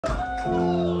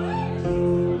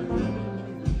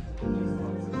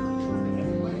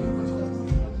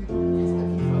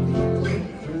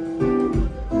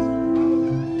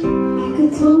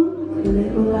could talk a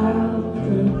little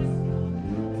louder,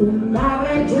 put my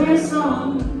red dress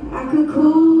on. I could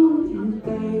call you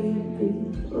baby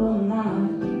all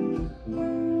night.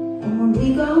 And when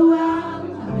we go out,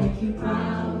 I'll make you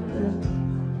prouder,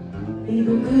 leave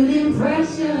a good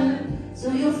impression,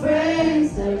 so your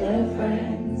friends tell their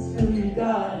friends who you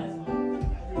got.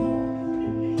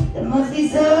 There must be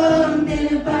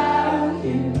something about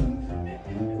you.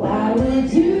 Why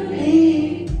would you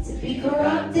need to be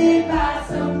corrupted by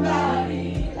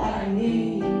somebody like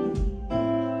me?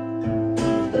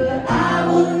 But I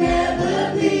will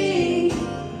never be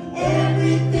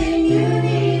everything you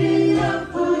need, enough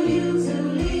for you to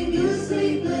leave you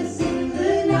sleepless in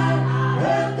the night. I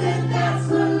heard that that's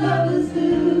what lovers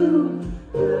do.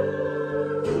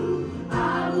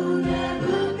 I will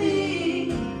never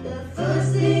be the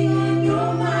first thing on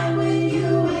your mind when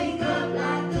you wake up,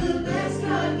 like the best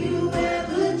drug you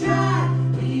ever tried,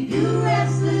 leave you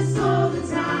restless all the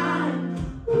time.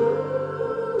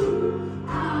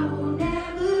 I will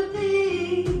never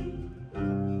be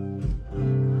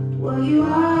what you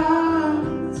are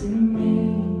to me,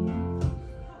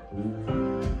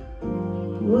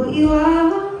 what you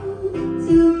are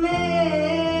to me.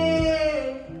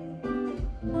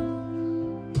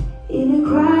 In a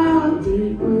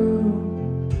crowded room,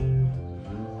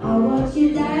 I watch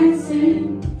you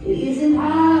dancing. It isn't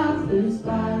half as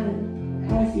bad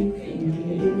as you think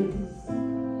it is.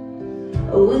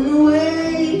 Oh, and the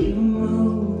way you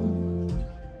move,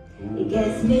 it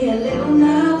gets me a little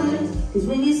nervous, 'cause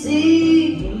when you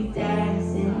see me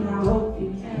dancing, I hope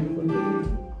you can believe.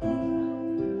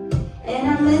 And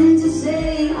I meant to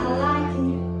say I like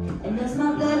it, and that's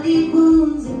my bloody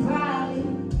wounds in private.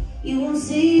 You won't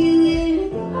see you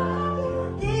in the